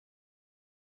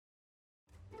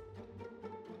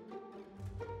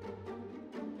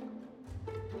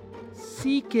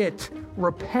seek it,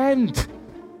 repent,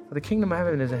 for the kingdom of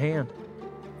heaven is at hand.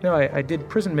 You know, I did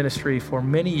prison ministry for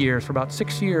many years. For about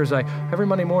 6 years, I every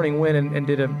Monday morning went and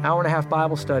did an hour-and-a-half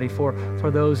Bible study for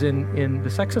those in the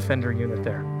sex offender unit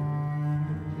there.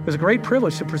 It was a great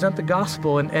privilege to present the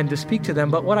gospel and to speak to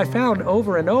them. But what I found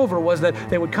over and over was that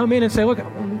they would come in and say, look,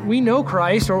 we know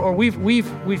Christ, or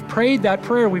we've prayed that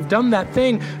prayer, we've done that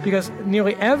thing, because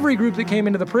nearly every group that came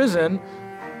into the prison,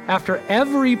 after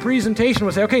every presentation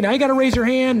would say, okay, now you got to raise your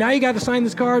hand, now you got to sign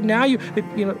this card, now you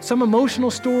some emotional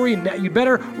story, and you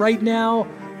better right now,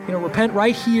 repent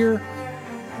right here.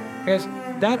 Because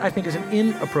that, I think, is an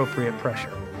inappropriate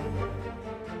pressure.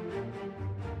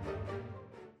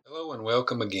 Hello and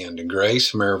welcome again to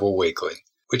Grace Maryville Weekly,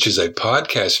 which is a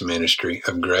podcast ministry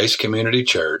of Grace Community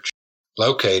Church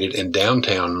located in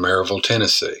downtown Maryville,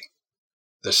 Tennessee.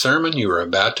 The sermon you are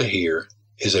about to hear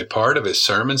is a part of a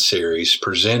sermon series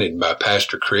presented by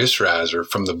Pastor Chris Reiser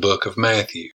from the book of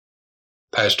Matthew.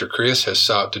 Pastor Chris has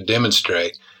sought to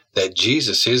demonstrate that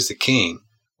Jesus is the King,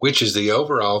 which is the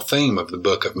overall theme of the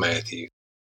book of Matthew.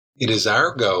 It is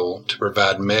our goal to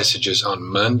provide messages on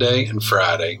Monday and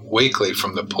Friday weekly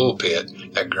from the pulpit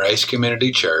at Grace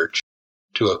Community Church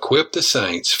to equip the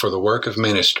saints for the work of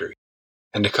ministry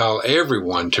and to call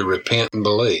everyone to repent and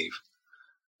believe.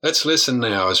 Let's listen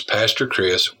now as Pastor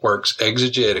Chris works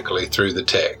exegetically through the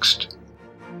text.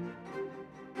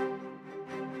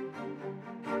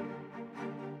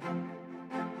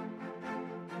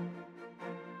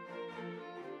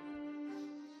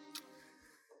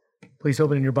 Please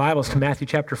open in your Bibles to Matthew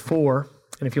chapter 4.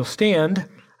 And if you'll stand,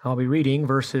 I'll be reading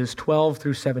verses 12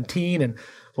 through 17. And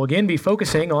we'll again be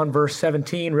focusing on verse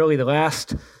 17, really the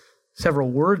last several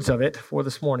words of it for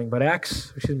this morning. But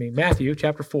Matthew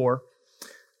chapter 4.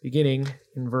 Beginning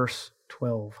in verse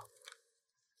 12.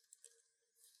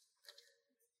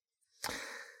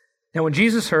 Now when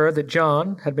Jesus heard that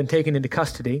John had been taken into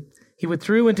custody, he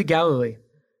withdrew into Galilee.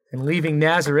 And leaving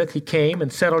Nazareth, he came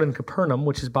and settled in Capernaum,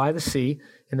 which is by the sea,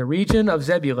 in the region of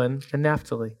Zebulun and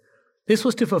Naphtali. This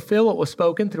was to fulfill what was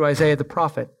spoken through Isaiah the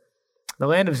prophet. The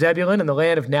land of Zebulun and the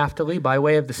land of Naphtali, by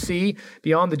way of the sea,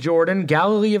 beyond the Jordan,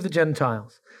 Galilee of the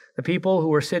Gentiles. The people who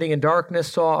were sitting in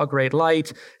darkness saw a great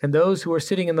light, and those who were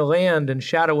sitting in the land and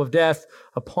shadow of death,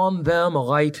 upon them a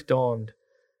light dawned.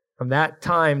 From that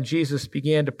time Jesus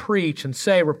began to preach and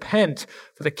say, repent,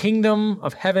 for the kingdom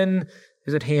of heaven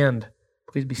is at hand.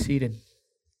 Please be seated.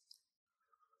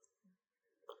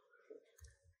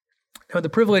 I had the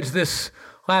privilege this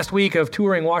last week of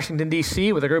touring Washington,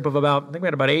 D.C. with a group of we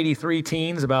had about 83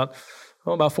 teens, about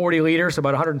 40 leaders,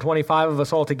 about 125 of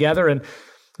us all together, and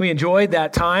we enjoyed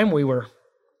that time. We were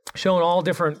shown all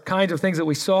different kinds of things that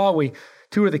we saw. We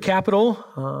toured the capital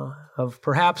of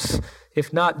perhaps,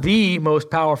 if not the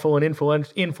most powerful and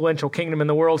influential kingdom in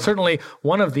the world, certainly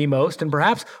one of the most, and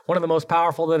perhaps one of the most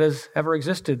powerful that has ever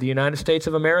existed, the United States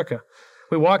of America.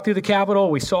 We walked through the Capitol.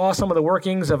 We saw some of the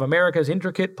workings of America's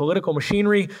intricate political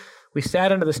machinery. We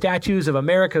sat under the statues of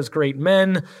America's great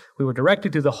men. We were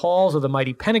directed through the halls of the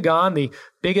mighty Pentagon, the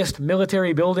biggest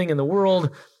military building in the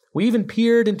world. We even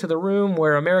peered into the room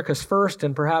where America's first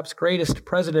and perhaps greatest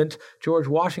president, George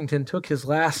Washington, took his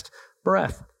last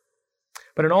breath.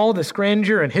 But in all this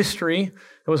grandeur and history,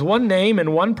 there was one name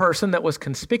and one person that was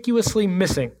conspicuously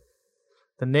missing: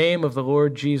 the name of the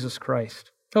Lord Jesus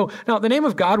Christ. Oh, now the name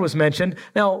of God was mentioned,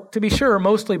 now to be sure,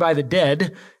 mostly by the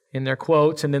dead in their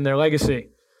quotes and in their legacy.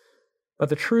 But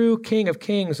the true King of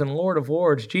Kings and Lord of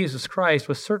Lords, Jesus Christ,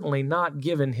 was certainly not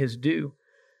given his due.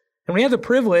 And we had the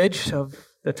privilege of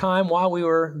the time while we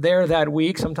were there that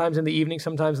week, sometimes in the evening,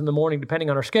 sometimes in the morning, depending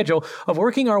on our schedule, of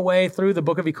working our way through the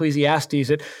book of Ecclesiastes.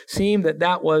 It seemed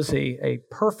that was a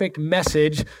perfect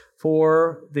message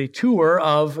for the tour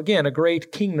of, again, a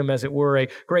great kingdom, as it were, a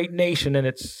great nation and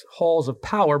its halls of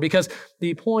power, because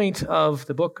the point of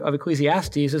the book of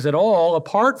Ecclesiastes is that all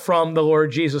apart from the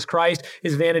Lord Jesus Christ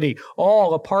is vanity.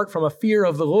 All apart from a fear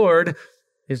of the Lord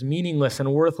is meaningless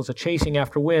and worthless, a chasing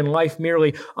after wind, life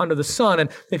merely under the sun. And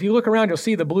if you look around, you'll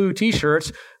see the blue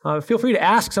t-shirts. Feel free to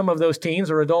ask some of those teens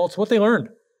or adults what they learned,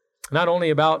 not only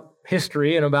about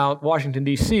history and about Washington,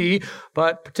 D.C.,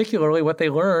 but particularly what they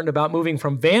learned about moving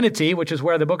from vanity, which is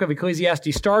where the book of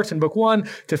Ecclesiastes starts in book 1,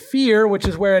 to fear, which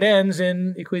is where it ends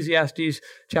in Ecclesiastes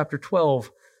chapter 12.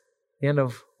 The end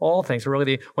of all things, or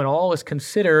really when all is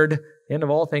considered, the end of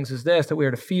all things is this, that we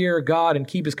are to fear God and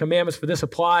keep his commandments, for this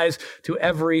applies to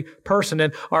every person.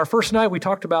 And our first night, we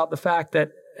talked about the fact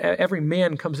that every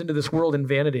man comes into this world in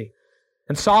vanity.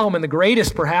 And Solomon, the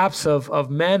greatest perhaps of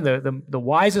men, the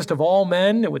wisest of all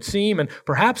men, it would seem, and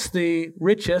perhaps the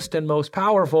richest and most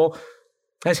powerful,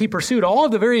 As he pursued all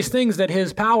of the various things that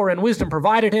his power and wisdom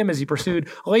provided him, as he pursued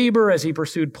labor, as he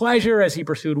pursued pleasure, as he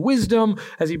pursued wisdom,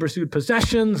 as he pursued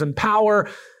possessions and power,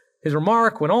 his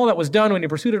remark, when all that was done, when he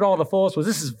pursued it all to the fullest, was,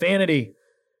 this is vanity.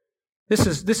 This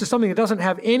is something that doesn't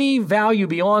have any value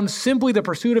beyond simply the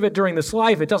pursuit of it during this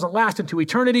life. It doesn't last into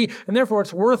eternity, and therefore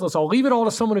it's worthless. I'll leave it all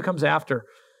to someone who comes after.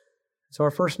 So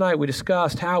our first night, we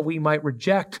discussed how we might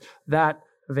reject that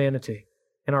vanity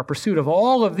in our pursuit of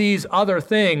all of these other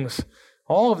things,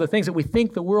 all of the things that we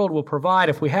think the world will provide.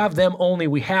 If we have them only,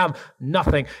 we have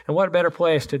nothing. And what better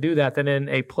place to do that than in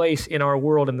a place in our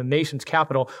world, in the nation's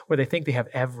capital, where they think they have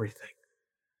everything.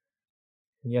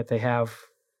 And yet they have,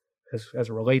 as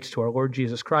it relates to our Lord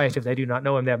Jesus Christ, if they do not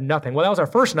know him, they have nothing. Well, that was our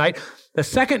first night. The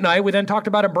second night, we then talked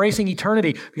about embracing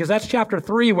eternity, because that's chapter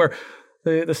 3, where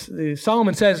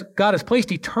Solomon says God has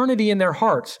placed eternity in their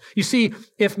hearts. You see,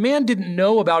 if man didn't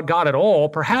know about God at all,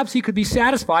 perhaps he could be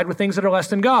satisfied with things that are less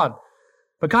than God.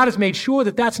 But God has made sure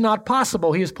that that's not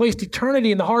possible. He has placed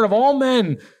eternity in the heart of all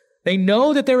men. They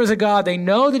know that there is a God. They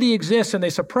know that he exists, and they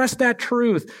suppress that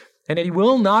truth, and that he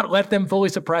will not let them fully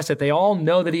suppress it. They all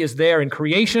know that he is there in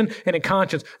creation and in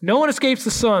conscience. No one escapes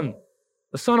the sun.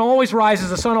 The sun always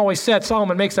rises. The sun always sets.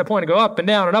 Solomon makes that point to go up and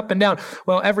down and up and down.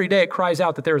 Well, every day it cries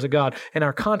out that there is a God, and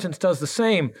our conscience does the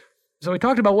same. So we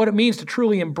talked about what it means to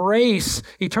truly embrace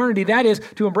eternity. That is,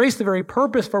 to embrace the very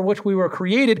purpose for which we were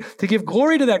created, to give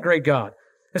glory to that great God.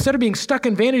 Instead of being stuck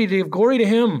in vanity, to give glory to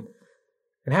him.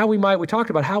 And we talked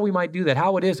about how we might do that,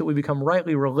 how it is that we become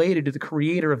rightly related to the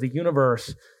creator of the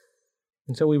universe.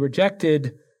 And so we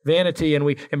rejected vanity and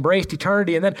we embraced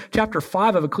eternity. And then chapter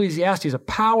 5 of Ecclesiastes is a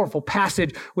powerful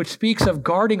passage which speaks of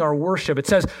guarding our worship. It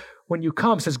says,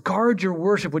 guard your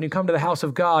worship when you come to the house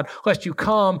of God, lest you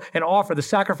come and offer the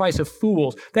sacrifice of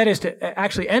fools. That is, to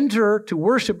actually enter to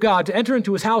worship God, to enter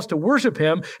into his house to worship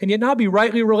him, and yet not be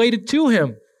rightly related to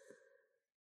him.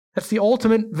 That's the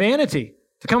ultimate vanity.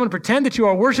 To come and pretend that you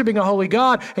are worshiping a holy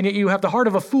God, and yet you have the heart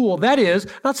of a fool. That is,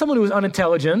 not someone who is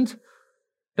unintelligent,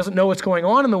 doesn't know what's going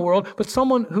on in the world, but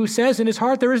someone who says in his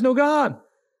heart there is no God.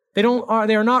 They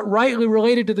are not rightly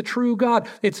related to the true God.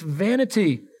 It's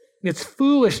vanity. It's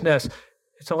foolishness.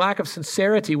 It's a lack of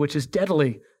sincerity, which is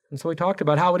deadly. And so we talked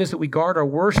about how it is that we guard our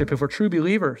worship if we're true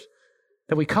believers.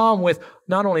 That we come with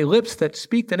not only lips that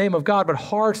speak the name of God, but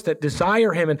hearts that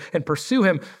desire him and pursue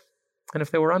him. And if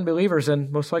they were unbelievers,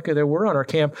 and most likely there were on our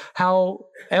camp, how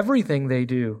everything they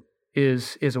do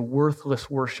is a worthless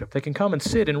worship. They can come and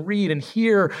sit and read and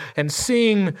hear and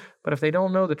sing, but if they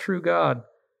don't know the true God,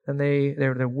 then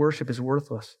their worship is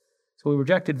worthless. So we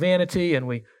rejected vanity and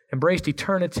we embraced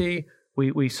eternity.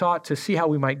 We sought to see how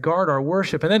we might guard our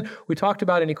worship. And then we talked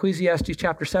about in Ecclesiastes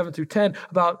chapter 7 through 10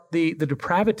 about the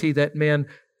depravity that man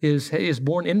is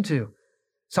born into.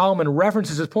 Solomon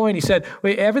references his point. He said,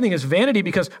 everything is vanity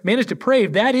because man is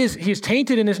depraved. That is, he is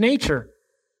tainted in his nature.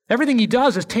 Everything he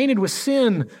does is tainted with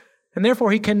sin, and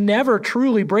therefore he can never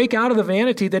truly break out of the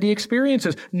vanity that he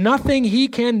experiences. Nothing he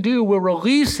can do will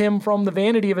release him from the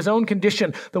vanity of his own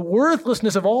condition, the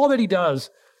worthlessness of all that he does.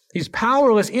 He's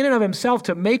powerless in and of himself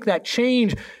to make that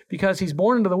change because he's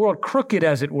born into the world crooked,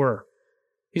 as it were.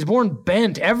 He's born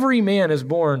bent. Every man is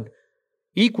born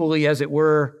equally, as it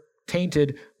were,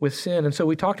 tainted with sin. And so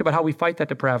we talked about how we fight that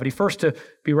depravity. First, to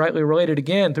be rightly related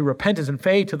again through repentance and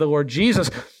faith to the Lord Jesus.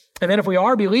 And then if we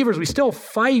are believers, we still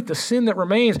fight the sin that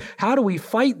remains. How do we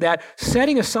fight that?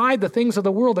 Setting aside the things of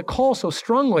the world that call so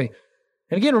strongly.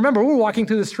 And again, remember, we're walking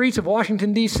through the streets of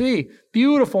Washington, D.C.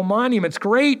 Beautiful monuments,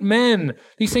 great men.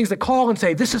 These things that call and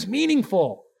say, this is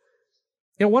meaningful.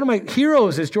 You know, one of my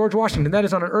heroes is George Washington. That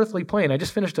is on an earthly plane. I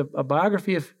just finished a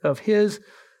biography of his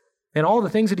and all the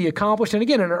things that he accomplished. And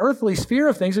again, in an earthly sphere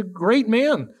of things, a great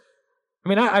man. I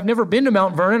mean, I've never been to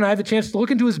Mount Vernon. I had the chance to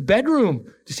look into his bedroom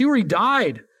to see where he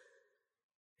died.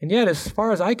 And yet, as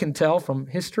far as I can tell from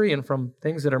history and from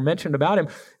things that are mentioned about him,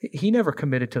 he never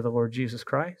committed to the Lord Jesus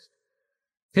Christ.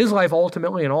 His life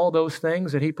ultimately, and all those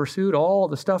things that he pursued, all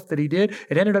the stuff that he did,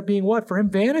 it ended up being what? For him,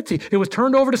 vanity. It was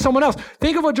turned over to someone else.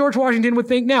 Think of what George Washington would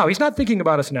think now. He's not thinking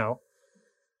about us now.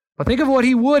 But think of what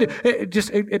he would.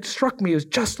 It struck me as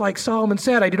just like Solomon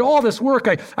said. I did all this work.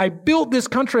 I built this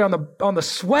country on the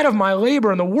sweat of my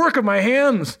labor and the work of my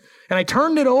hands. And I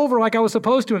turned it over like I was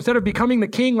supposed to instead of becoming the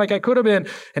king like I could have been.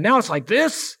 And now it's like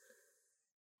this.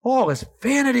 All is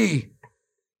vanity.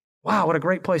 Wow, what a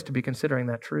great place to be considering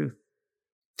that truth.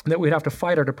 And that we'd have to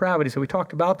fight our depravity. So we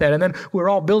talked about that. And then we're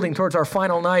all building towards our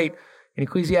final night in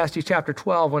Ecclesiastes chapter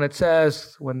 12 when it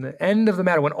says, when the end of the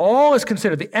matter, when all is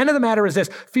considered, the end of the matter is this,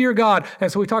 fear God. And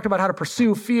so we talked about how to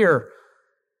pursue fear.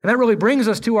 And that really brings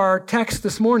us to our text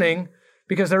this morning,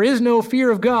 because there is no fear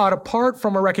of God apart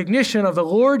from a recognition of the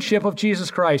lordship of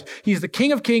Jesus Christ. He's the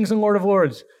King of kings and Lord of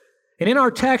lords. And in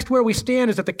our text, where we stand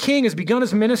is that the King has begun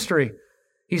his ministry.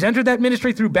 He's entered that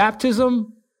ministry through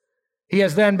baptism. He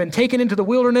has then been taken into the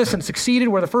wilderness and succeeded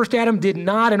where the first Adam did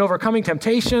not in overcoming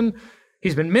temptation.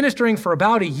 He's been ministering for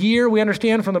about a year, we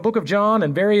understand from the book of John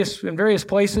and in various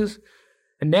places.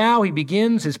 And now he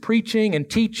begins his preaching and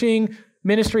teaching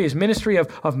ministry, his ministry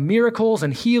of miracles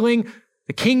and healing.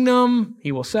 The kingdom,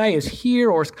 he will say, is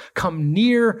here or has come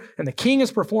near, and the king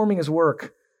is performing his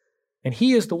work. And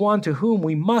he is the one to whom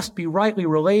we must be rightly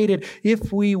related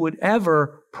if we would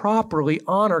ever properly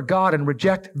honor God and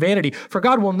reject vanity. For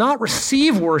God will not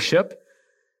receive worship.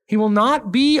 He will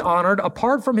not be honored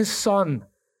apart from his Son.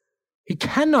 He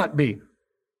cannot be.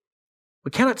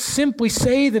 We cannot simply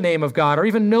say the name of God or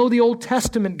even know the Old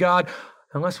Testament God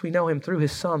unless we know him through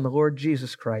his Son, the Lord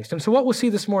Jesus Christ. And so what we'll see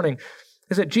this morning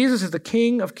is that Jesus is the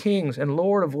King of kings and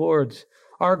Lord of lords,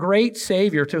 our great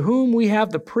Savior, to whom we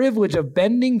have the privilege of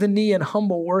bending the knee in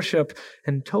humble worship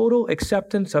and total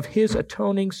acceptance of his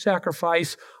atoning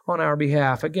sacrifice on our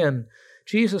behalf. Again,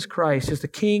 Jesus Christ is the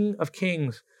King of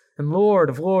kings and Lord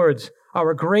of lords,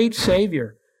 our great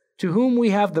Savior, to whom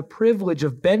we have the privilege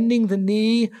of bending the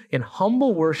knee in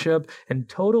humble worship and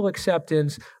total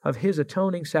acceptance of his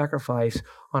atoning sacrifice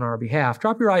on our behalf.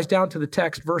 Drop your eyes down to the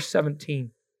text, verse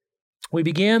 17. We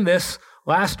began this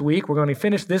last week. We're going to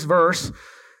finish this verse. It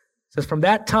says, from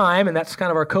that time, and that's kind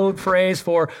of our code phrase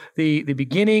for the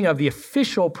beginning of the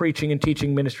official preaching and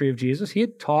teaching ministry of Jesus. He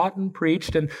had taught and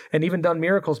preached and even done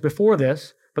miracles before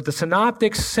this, but the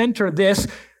synoptics center this,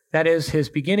 that is his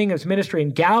beginning of his ministry in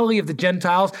Galilee of the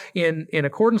Gentiles, in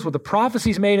accordance with the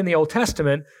prophecies made in the Old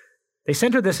Testament. They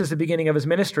center this as the beginning of his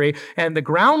ministry, and the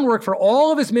groundwork for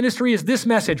all of his ministry is this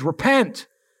message: repent.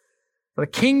 For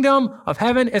the kingdom of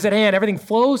heaven is at hand. Everything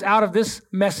flows out of this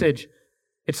message.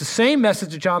 It's the same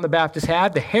message that John the Baptist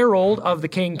had. The herald of the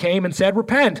king came and said,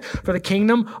 repent, for the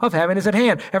kingdom of heaven is at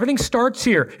hand. Everything starts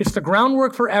here. It's the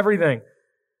groundwork for everything.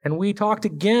 And we talked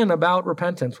again about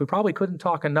repentance. We probably couldn't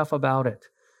talk enough about it.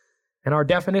 And our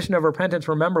definition of repentance,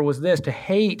 remember, was this: to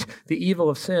hate the evil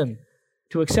of sin,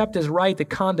 to accept as right the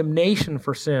condemnation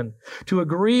for sin, to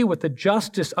agree with the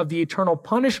justice of the eternal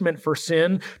punishment for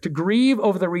sin, to grieve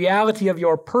over the reality of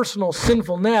your personal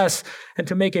sinfulness, and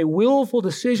to make a willful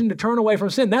decision to turn away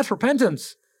from sin. That's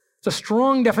repentance. It's a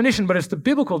strong definition, but it's the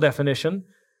biblical definition.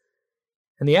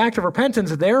 And the act of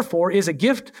repentance, therefore, is a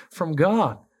gift from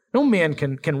God. No man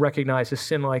can recognize his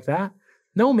sin like that.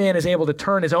 No man is able to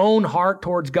turn his own heart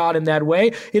towards God in that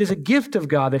way. It is a gift of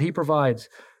God that he provides.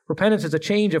 Repentance is a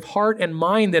change of heart and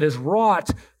mind that is wrought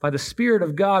by the Spirit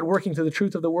of God working through the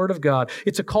truth of the Word of God.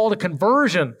 It's a call to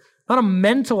conversion, not a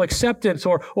mental acceptance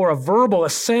or a verbal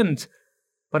assent,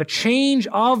 but a change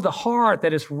of the heart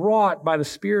that is wrought by the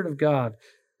Spirit of God.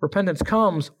 Repentance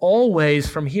comes always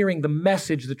from hearing the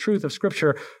message, the truth of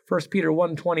Scripture. 1 Peter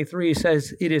 1:23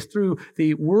 says it is through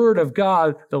the Word of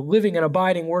God, the living and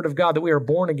abiding Word of God, that we are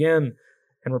born again.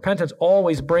 And repentance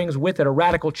always brings with it a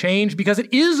radical change, because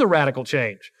it is a radical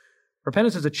change.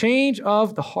 Repentance is a change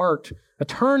of the heart, a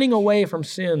turning away from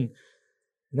sin.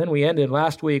 And then we ended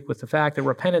last week with the fact that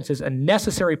repentance is a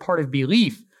necessary part of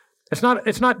belief. It's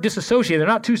not disassociated. They're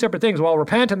not two separate things. Well, I'll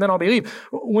repent and then I'll believe.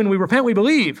 When we repent, we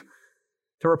believe.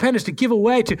 To repent is to give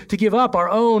away, to give up our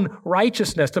own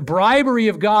righteousness, the bribery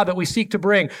of God that we seek to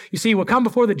bring. You see, we'll come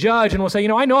before the judge and we'll say,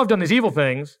 I know I've done these evil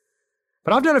things,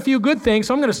 but I've done a few good things,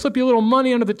 so I'm going to slip you a little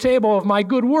money under the table of my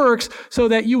good works so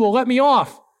that you will let me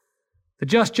off. The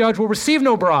just judge will receive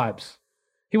no bribes.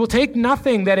 He will take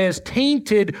nothing that is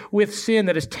tainted with sin,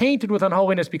 that is tainted with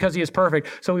unholiness, because he is perfect.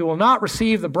 So he will not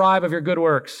receive the bribe of your good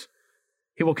works.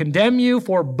 He will condemn you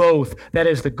for both. That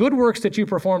is, the good works that you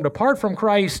performed apart from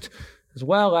Christ, as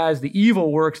well as the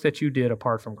evil works that you did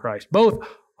apart from Christ. Both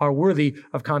are worthy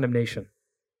of condemnation.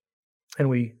 And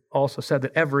we also said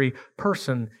that every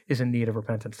person is in need of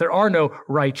repentance. There are no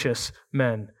righteous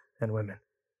men and women.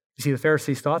 You see, the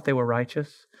Pharisees thought they were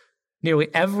righteous.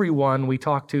 Nearly everyone we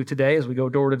talk to today, as we go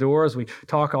door to door, as we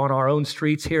talk on our own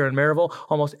streets here in Maryville,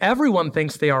 almost everyone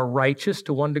thinks they are righteous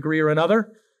to one degree or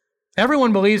another.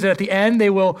 Everyone believes that at the end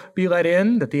they will be let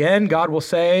in, that at the end God will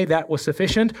say that was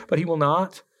sufficient, but he will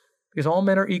not. Because all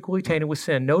men are equally tainted with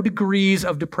sin. No degrees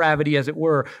of depravity, as it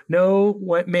were. No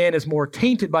man is more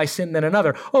tainted by sin than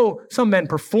another. Oh, some men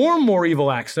perform more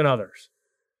evil acts than others.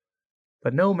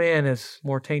 But no man is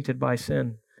more tainted by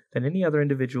sin than any other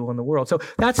individual in the world. So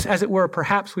that's, as it were,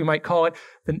 perhaps we might call it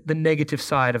the negative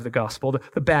side of the gospel,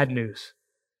 the bad news.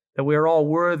 That we are all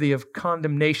worthy of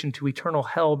condemnation to eternal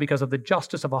hell because of the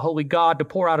justice of a holy God to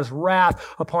pour out his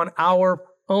wrath upon our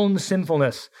own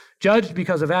sinfulness, judged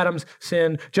because of Adam's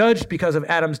sin, judged because of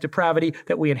Adam's depravity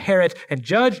that we inherit, and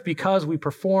judged because we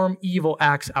perform evil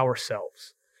acts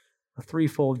ourselves. A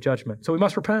threefold judgment. So we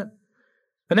must repent.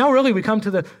 And now really we come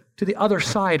to the other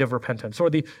side of repentance, or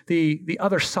the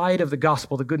other side of the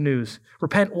gospel, the good news.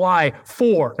 Repent, why?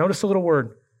 For. Notice the little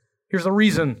word. Here's the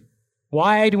reason.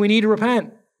 Why do we need to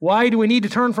repent? Why do we need to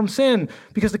turn from sin?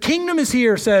 Because the kingdom is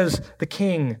here, says the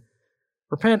King.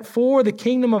 Repent, for the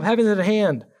kingdom of heaven is at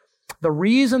hand. The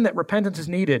reason that repentance is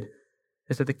needed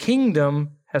is that the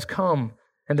kingdom has come,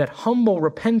 and that humble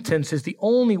repentance is the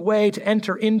only way to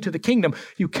enter into the kingdom.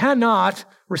 You cannot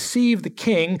receive the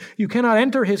King, you cannot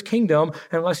enter his kingdom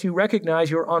unless you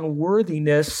recognize your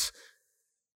unworthiness,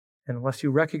 and unless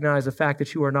you recognize the fact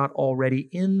that you are not already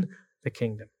in the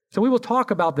kingdom. So we will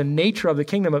talk about the nature of the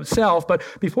kingdom itself, but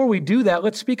before we do that,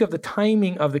 let's speak of the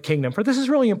timing of the kingdom, for this is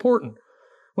really important.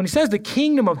 When he says the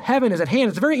kingdom of heaven is at hand,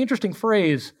 it's a very interesting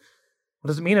phrase. What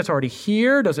does it mean it's already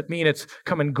here? Does it mean it's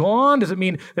come and gone? Does it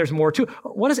mean there's more to it?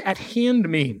 What does at hand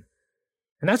mean?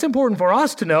 And that's important for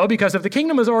us to know, because if the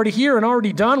kingdom is already here and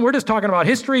already done, we're just talking about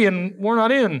history and we're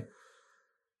not in.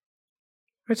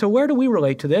 Right, so where do we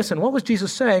relate to this? And what was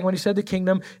Jesus saying when he said the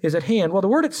kingdom is at hand? Well, the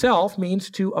word itself means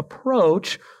to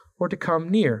approach or to come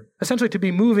near, essentially to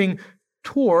be moving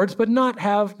towards, but not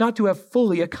to have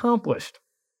fully accomplished.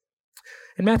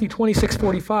 In Matthew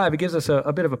 26:45, it gives us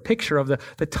a bit of a picture of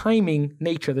the time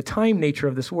nature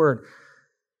of this word.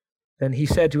 Then he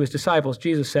said to his disciples,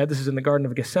 Jesus said, this is in the Garden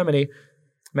of Gethsemane,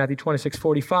 Matthew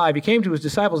 26:45, he came to his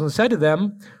disciples and said to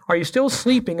them, "Are you still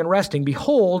sleeping and resting?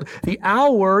 Behold, the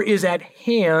hour is at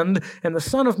hand, and the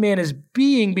Son of Man is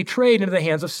being betrayed into the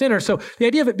hands of sinners." So the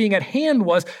idea of it being at hand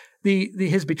was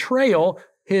his betrayal,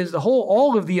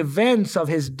 all of the events of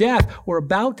his death were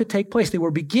about to take place. They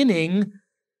were beginning,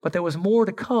 but there was more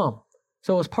to come.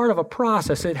 So it was part of a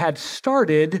process. It had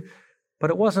started,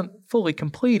 but it wasn't fully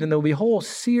complete, and there will be a whole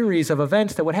series of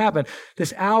events that would happen.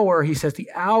 This hour, he says, the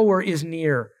hour is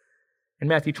near. In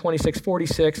Matthew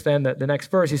 26:46, then the next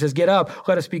verse, he says, "Get up,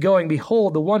 let us be going.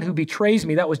 Behold, the one who betrays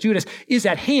me," that was Judas, "is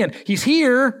at hand." He's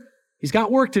here. He's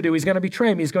got work to do. He's going to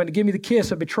betray me. He's going to give me the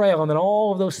kiss of betrayal, and then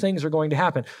all of those things are going to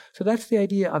happen. So that's the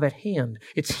idea of at hand.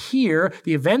 It's here.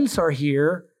 The events are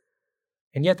here.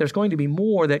 And yet there's going to be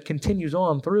more that continues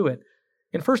on through it.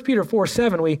 In 1 Peter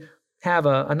 4:7, we have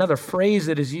another phrase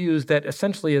that is used that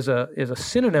essentially is a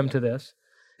synonym to this.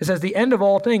 It says, "The end of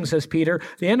all things," says Peter,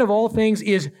 "the end of all things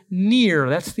is near."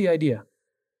 That's the idea.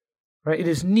 Right? It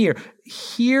is near.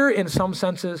 Here in some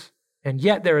senses, and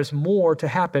yet there is more to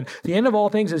happen. The end of all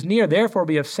things is near. Therefore,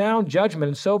 be of sound judgment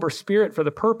and sober spirit for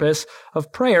the purpose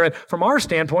of prayer. And from our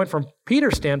standpoint, from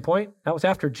Peter's standpoint, that was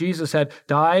after Jesus had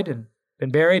died and been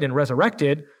buried and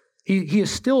resurrected, he is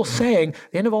still saying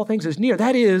the end of all things is near.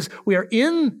 That is, we are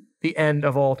in the end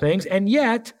of all things, and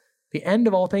yet the end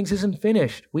of all things isn't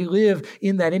finished. We live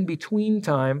in that in-between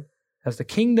time as the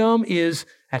kingdom is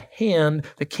at hand.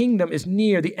 The kingdom is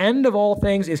near. The end of all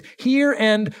things is here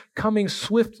and coming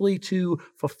swiftly to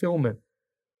fulfillment.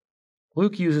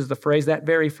 Luke uses that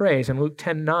very phrase in Luke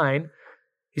 10:9.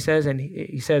 He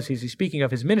says, he's speaking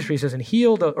of his ministry, he says, and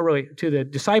heal to the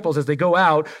disciples as they go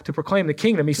out to proclaim the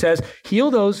kingdom. He says,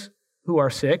 "Heal those who are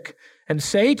sick and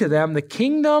say to them, the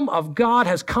kingdom of God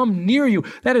has come near you."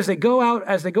 That is, as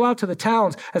they go out to the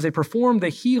towns, as they perform the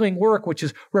healing work, which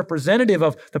is representative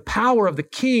of the power of the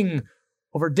king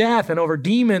over death and over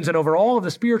demons and over all of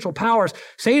the spiritual powers,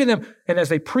 say to them, and as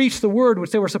they preach the word,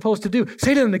 which they were supposed to do,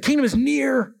 say to them, the kingdom is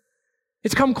near.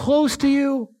 It's come close to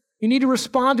you. You need to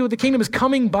respond to it. The kingdom is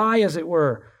coming by, as it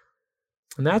were.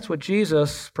 And that's what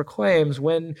Jesus proclaims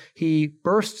when he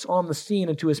bursts on the scene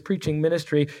into his preaching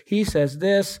ministry. He says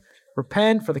this,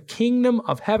 "Repent, for the kingdom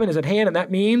of heaven is at hand," and that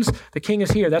means the king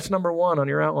is here. That's number one on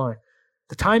your outline.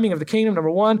 The timing of the kingdom, number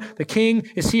one, the king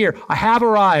is here. I have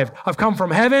arrived. I've come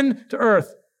from heaven to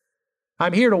earth.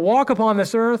 I'm here to walk upon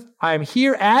this earth. I am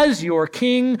here as your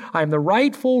king. I am the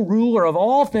rightful ruler of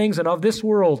all things and of this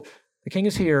world. The king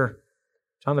is here.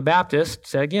 John the Baptist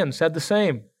said the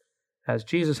same, as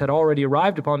Jesus had already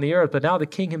arrived upon the earth, but now the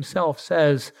king himself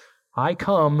says, "I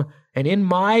come, and in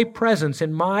my presence,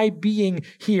 in my being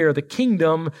here, the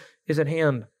kingdom is at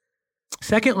hand."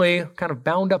 Secondly, kind of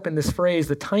bound up in this phrase,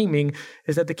 the timing,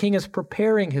 is that the king is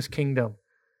preparing his kingdom.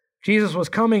 Jesus was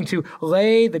coming to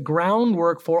lay the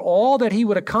groundwork for all that he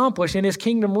would accomplish in his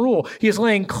kingdom rule. He is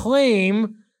laying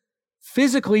claim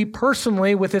physically,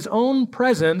 personally, with his own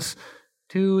presence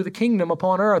to the kingdom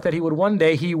upon earth that he will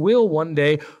one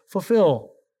day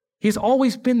fulfill. He's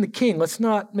always been the king. Let's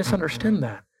not misunderstand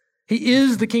that. He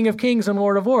is the King of Kings and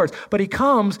Lord of Lords, but he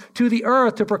comes to the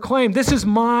earth to proclaim, "This is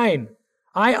mine.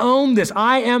 I own this.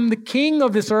 I am the king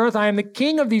of this earth. I am the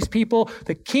king of these people.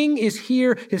 The king is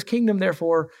here. His kingdom,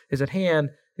 therefore, is at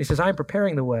hand. He says, I'm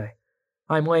preparing the way.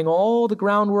 I'm laying all the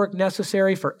groundwork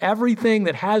necessary for everything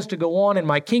that has to go on in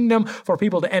my kingdom, for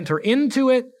people to enter into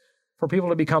it, for people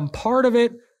to become part of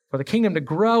it, for the kingdom to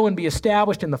grow and be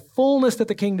established in the fullness that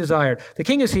the king desired. The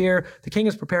king is here. The king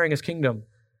is preparing his kingdom.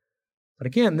 But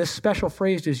again, this special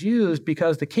phrase is used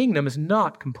because the kingdom is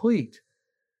not complete.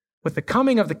 With the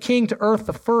coming of the king to earth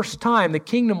the first time, the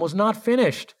kingdom was not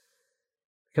finished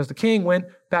because the king went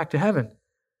back to heaven.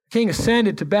 The king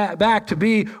ascended back to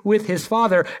be with his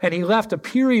Father, and he left a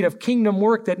period of kingdom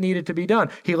work that needed to be done.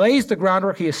 He lays the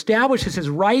groundwork. He establishes his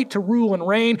right to rule and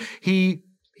reign. He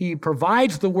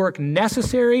provides the work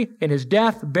necessary in his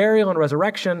death, burial, and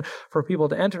resurrection for people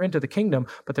to enter into the kingdom,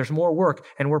 but there's more work,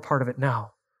 and we're part of it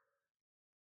now.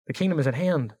 The kingdom is at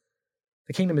hand.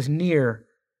 The kingdom is near.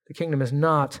 The kingdom is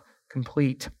not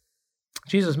complete.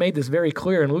 Jesus made this very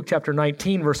clear in Luke chapter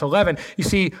 19, verse 11. You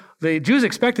see, the Jews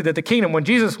expected that the kingdom, when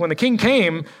the king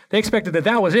came, they expected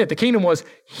that was it. The kingdom was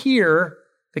here.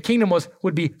 The kingdom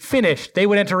would be finished. They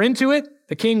would enter into it.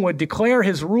 The king would declare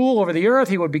his rule over the earth.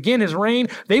 He would begin his reign.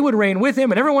 They would reign with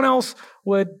him, and everyone else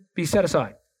would be set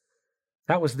aside.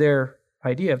 That was their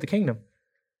idea of the kingdom.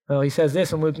 Well, he says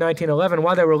this in Luke 19:11,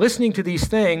 while they were listening to these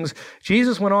things,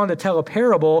 Jesus went on to tell a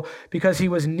parable because he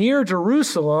was near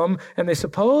Jerusalem, and they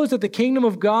supposed that the kingdom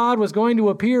of God was going to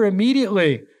appear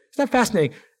immediately. Isn't that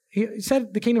fascinating? He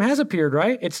said the kingdom has appeared,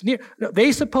 right? It's near. No,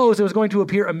 they supposed it was going to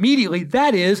appear immediately.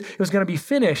 That is, it was going to be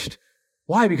finished.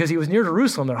 Why? Because he was near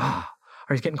Jerusalem. They're,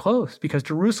 he's getting close, because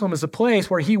Jerusalem is the place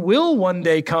where he will one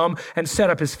day come and set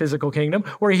up his physical kingdom,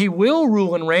 where he will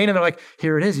rule and reign. And they're like,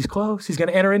 here it is. He's close. He's going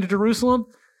to enter into Jerusalem.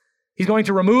 He's going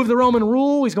to remove the Roman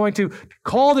rule. He's going to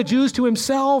call the Jews to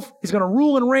himself. He's going to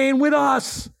rule and reign with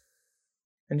us.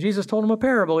 And Jesus told him a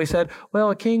parable. He said,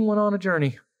 well, a king went on a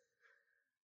journey,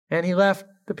 and he left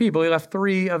the people. He left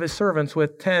 3 of his servants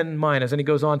with 10 minas. And he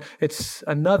goes on. It's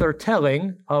another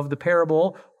telling of the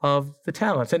parable of the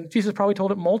talents. And Jesus probably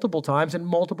told it multiple times in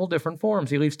multiple different forms.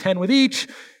 He leaves 10 with each.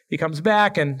 He comes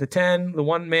back, and the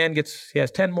one man he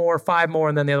has 10 more, 5 more,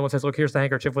 and then the other one says, look, here's the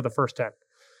handkerchief with the first 10.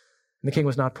 And the king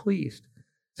was not pleased.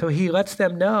 So he lets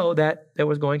them know that there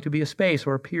was going to be a space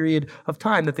or a period of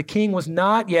time, that the king was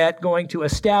not yet going to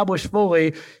establish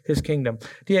fully his kingdom.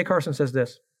 D.A. Carson says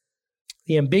this,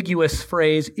 the ambiguous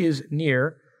phrase is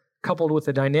near, coupled with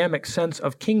the dynamic sense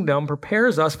of kingdom,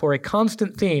 prepares us for a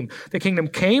constant theme. The kingdom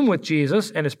came with Jesus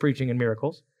and his preaching and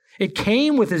miracles. It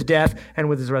came with his death and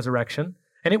with his resurrection,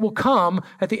 and it will come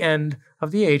at the end of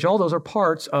the age. All those are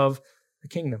parts of the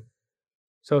kingdom.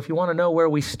 So if you want to know where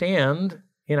we stand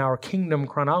in our kingdom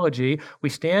chronology, we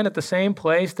stand at the same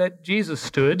place that Jesus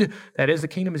stood. That is, the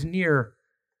kingdom is near.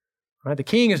 Right? The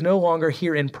king is no longer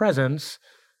here in presence,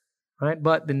 right?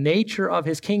 But the nature of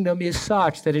his kingdom is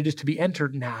such that it is to be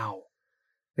entered now.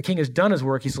 The king has done his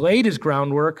work. He's laid his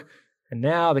groundwork, and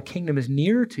now the kingdom is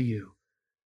near to you,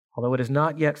 although it is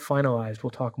not yet finalized. We'll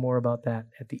talk more about that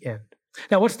at the end.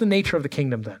 Now, what's the nature of the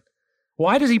kingdom then?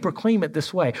 Why does he proclaim it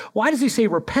this way? Why does he say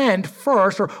repent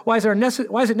first? Or why is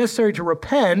it necessary to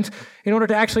repent in order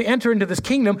to actually enter into this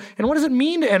kingdom? And what does it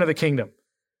mean to enter the kingdom?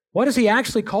 What is he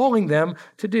actually calling them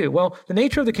to do? Well, the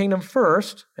nature of the kingdom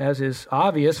first, as is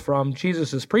obvious from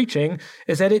Jesus' preaching,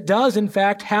 is that it does, in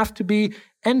fact, have to be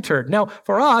entered. Now,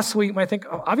 for us, we might think,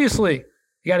 obviously,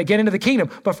 you got to get into the kingdom.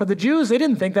 But for the Jews, they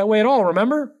didn't think that way at all,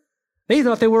 remember? They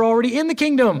thought they were already in the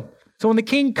kingdom. So when the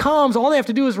king comes, all they have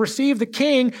to do is receive the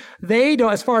king. They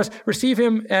don't, as far as receive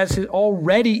him as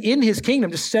already in his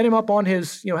kingdom, just set him up on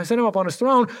his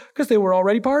throne, because they were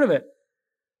already part of it.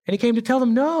 And he came to tell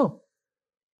them, no.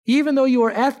 Even though you are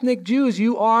ethnic Jews,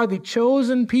 you are the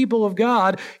chosen people of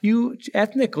God. You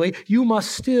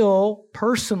must still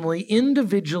personally,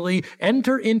 individually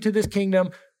enter into this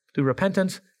kingdom through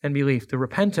repentance and belief, through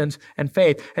repentance and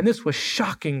faith. And this was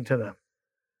shocking to them,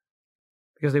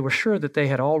 because they were sure that they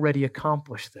had already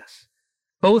accomplished this,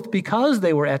 both because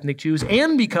they were ethnic Jews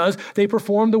and because they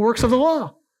performed the works of the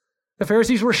law. The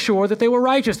Pharisees were sure that they were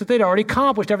righteous, that they'd already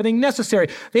accomplished everything necessary.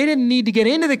 They didn't need to get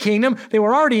into the kingdom. They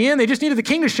were already in. They just needed the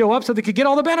king to show up so they could get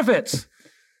all the benefits.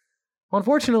 Well,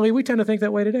 unfortunately, we tend to think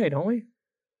that way today, don't we?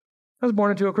 I was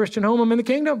born into a Christian home. I'm in the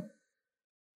kingdom.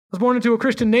 I was born into a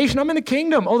Christian nation. I'm in the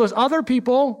kingdom. Oh, those other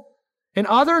people in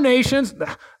other nations,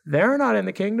 they're not in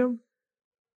the kingdom.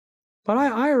 But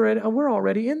we're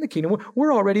already in the kingdom.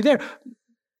 We're already there.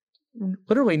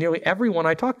 Literally, nearly everyone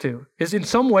I talk to is in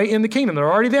some way in the kingdom.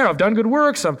 They're already there. I've done good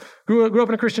works. I grew up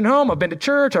in a Christian home. I've been to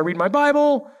church. I read my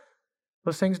Bible.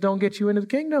 Those things don't get you into the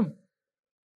kingdom.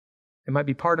 It might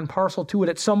be part and parcel to it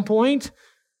at some point,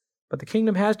 But the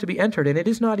kingdom has to be entered, and it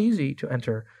is not easy to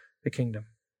enter the kingdom.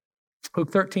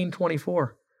 Luke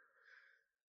 13:24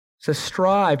 says,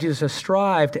 Jesus says,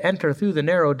 strive to enter through the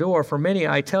narrow door, for many,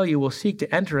 I tell you, will seek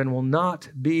to enter and will not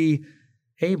be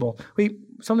able.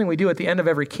 Something we do at the end of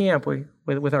every camp,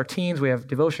 with our teens, we have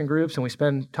devotion groups, and we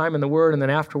spend time in the Word, and then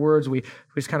afterwards we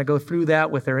just kind of go through that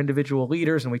with their individual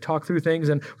leaders, and we talk through things,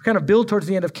 and we kind of build towards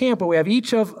the end of camp where we have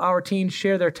each of our teens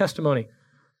share their testimony.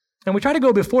 And we try to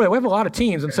go before that. We have a lot of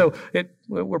teens, and so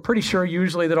we're pretty sure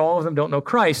usually that all of them don't know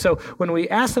Christ. So when we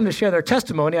ask them to share their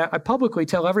testimony, I publicly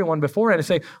tell everyone beforehand and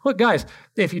say, look, guys,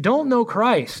 if you don't know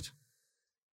Christ,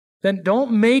 then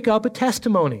don't make up a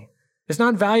testimony. It's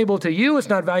not valuable to you. It's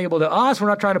not valuable to us. We're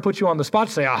not trying to put you on the spot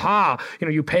to say, aha,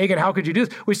 you pagan, how could you do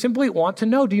this? We simply want to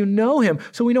know, do you know him?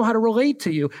 So we know how to relate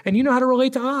to you, and you know how to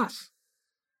relate to us.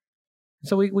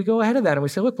 So we go ahead of that and we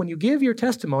say, look, when you give your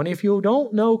testimony, if you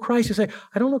don't know Christ, you say,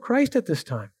 I don't know Christ at this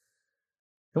time.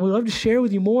 And we'd love to share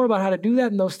with you more about how to do that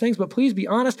and those things, but please be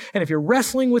honest. And if you're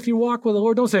wrestling with your walk with the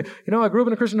Lord, don't say, I grew up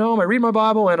in a Christian home, I read my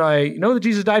Bible, and I know that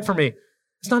Jesus died for me.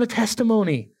 It's not a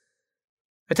testimony.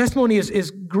 A testimony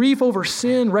is grief over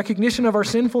sin, recognition of our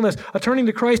sinfulness, a turning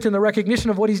to Christ in the recognition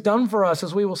of what he's done for us,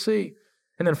 as we will see,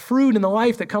 and then fruit in the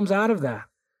life that comes out of that.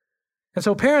 And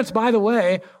so parents, by the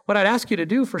way, what I'd ask you to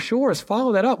do for sure is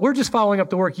follow that up. We're just following up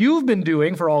the work you've been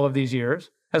doing for all of these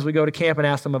years as we go to camp and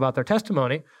ask them about their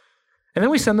testimony. And then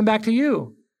we send them back to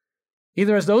you,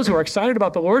 either as those who are excited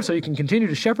about the Lord so you can continue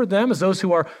to shepherd them, as those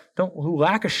who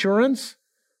lack assurance,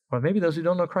 or maybe those who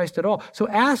don't know Christ at all. So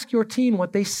ask your teen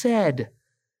what they said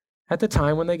at the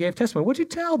time when they gave testimony. What'd you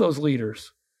tell those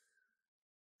leaders?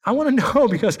 I want to know,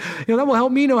 because that will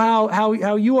help me know how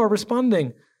you are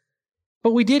responding.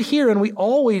 But we did hear, and we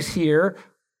always hear,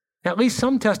 at least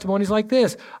some testimonies like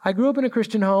this. I grew up in a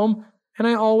Christian home, and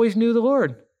I always knew the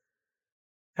Lord.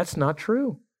 That's not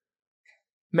true.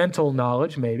 Mental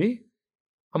knowledge, maybe.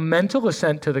 A mental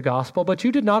assent to the gospel, but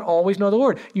you did not always know the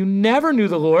Lord. You never knew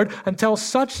the Lord until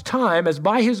such time as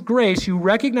by his grace you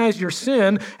recognized your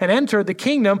sin and entered the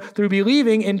kingdom through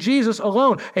believing in Jesus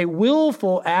alone. A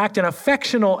willful act, an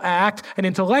affectional act, an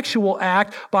intellectual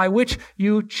act by which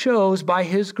you chose by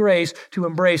his grace to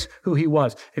embrace who he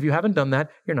was. If you haven't done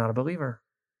that, you're not a believer.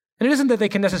 And it isn't that they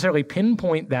can necessarily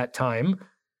pinpoint that time,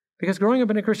 because growing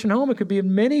up in a Christian home, it could be at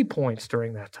many points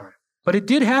during that time. But it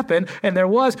did happen, and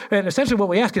essentially what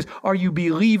we ask is, are you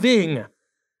believing?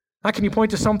 Not can you point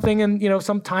to something in,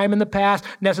 some time in the past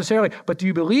necessarily, but do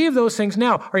you believe those things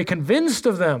now? Are you convinced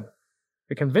of them?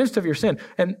 You're convinced of your sin.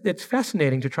 And it's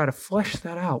fascinating to try to flesh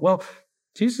that out. Well,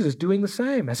 Jesus is doing the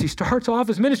same. As he starts off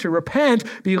his ministry, repent,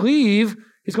 believe,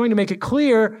 he's going to make it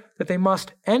clear that they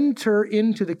must enter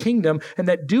into the kingdom, and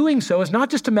that doing so is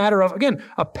not just a matter of, again,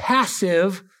 a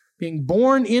passive being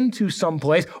born into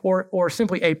someplace, or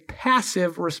simply a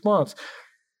passive response.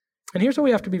 And here's where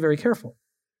we have to be very careful.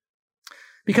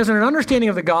 Because in an understanding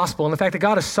of the gospel and the fact that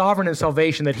God is sovereign in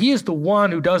salvation, that he is the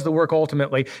one who does the work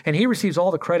ultimately, and he receives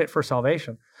all the credit for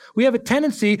salvation, we have a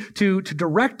tendency to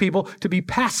direct people to be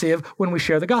passive when we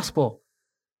share the gospel.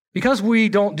 Because we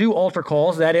don't do altar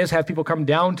calls, that is, have people come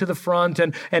down to the front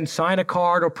and sign a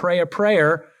card or pray a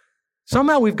prayer,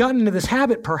 somehow we've gotten into this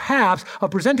habit, perhaps,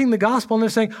 of presenting the gospel and they're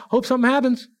saying, hope something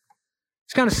happens.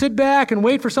 Just kind of sit back and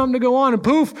wait for something to go on, and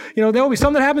poof, there will be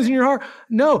something that happens in your heart.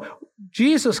 No,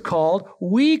 Jesus called,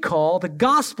 we call, the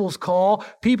Gospels call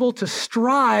people to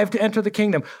strive to enter the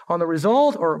kingdom. On the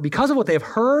result, or because of what they've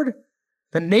heard,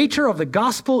 the nature of the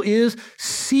gospel is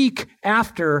seek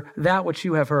after that which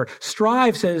you have heard.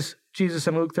 Strive, says Jesus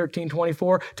in Luke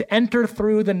 13:24, to enter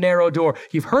through the narrow door.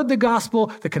 You've heard the gospel,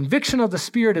 the conviction of the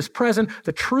Spirit is present,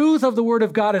 the truth of the Word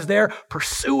of God is there.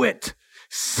 Pursue it,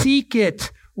 seek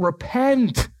it,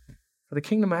 repent, for the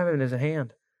kingdom of heaven is at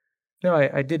hand.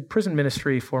 I did prison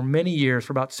ministry for many years.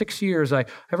 For about 6 years, I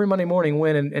every Monday morning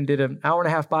went and did an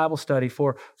hour-and-a-half Bible study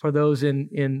for those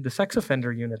in the sex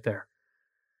offender unit there.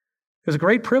 It was a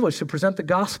great privilege to present the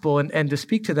gospel and to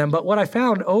speak to them. But what I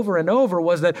found over and over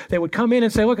was that they would come in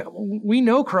and say, look, we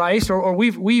know Christ, or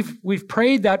we've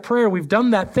prayed that prayer, we've done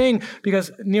that thing,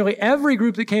 because nearly every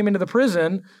group that came into the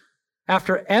prison,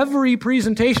 after every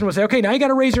presentation, would say, okay, now you got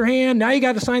to raise your hand, now you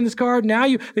got to sign this card, now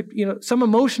some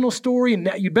emotional story, and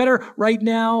you better right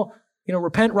now,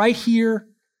 repent right here.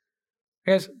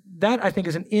 Because that, I think,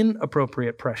 is an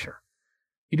inappropriate pressure.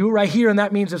 You do it right here, and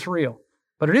that means it's real.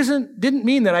 But it didn't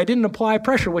mean that I didn't apply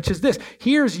pressure, which is this.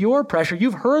 Here's your pressure.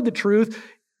 You've heard the truth.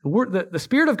 The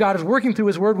Spirit of God is working through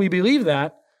his word. We believe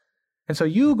that. And so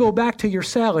you go back to your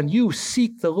cell and you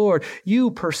seek the Lord.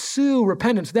 You pursue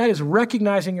repentance. That is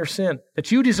recognizing your sin,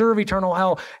 that you deserve eternal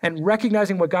hell, and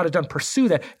recognizing what God has done. Pursue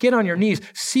that. Get on your knees.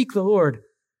 Seek the Lord.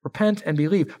 Repent and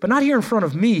believe, but not here in front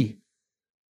of me.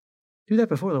 Do that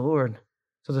before the Lord.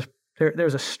 So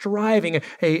there's a striving,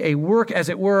 a work, as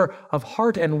it were, of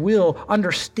heart and will,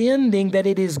 understanding that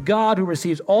it is God who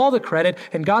receives all the credit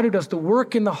and God who does the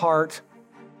work in the heart.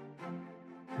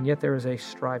 And yet there is a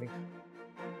striving.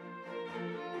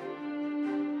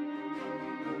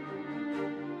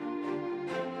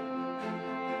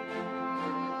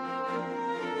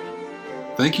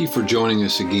 Thank you for joining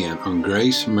us again on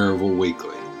Grace Maryville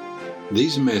Weekly.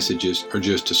 These messages are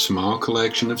just a small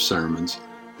collection of sermons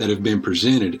that have been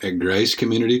presented at Grace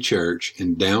Community Church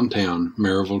in downtown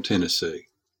Maryville, Tennessee.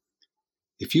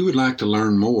 If you would like to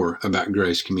learn more about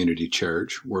Grace Community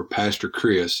Church, where Pastor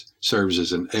Chris serves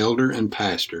as an elder and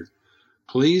pastor,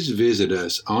 please visit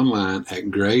us online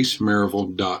at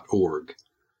gracemaryville.org.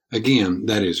 Again,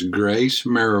 that is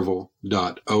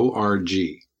gracemaryville.org.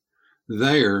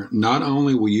 There, not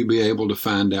only will you be able to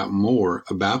find out more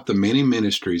about the many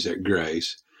ministries at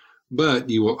Grace, but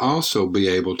you will also be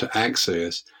able to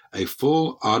access a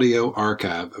full audio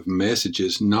archive of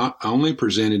messages not only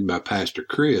presented by Pastor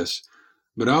Chris,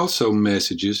 but also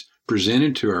messages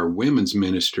presented to our women's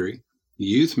ministry,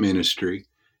 youth ministry,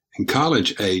 and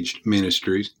college-aged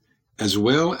ministries, as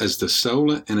well as the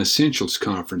Sola and Essentials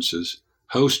conferences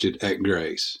hosted at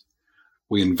Grace.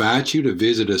 We invite you to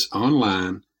visit us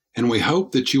online, and we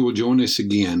hope that you will join us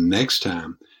again next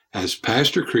time as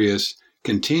Pastor Chris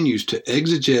continues to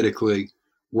exegetically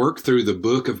work through the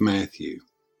book of Matthew.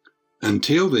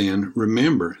 Until then,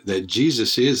 remember that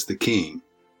Jesus is the King,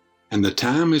 and the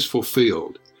time is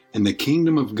fulfilled, and the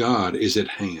kingdom of God is at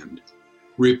hand.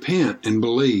 Repent and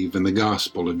believe in the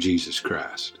gospel of Jesus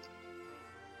Christ.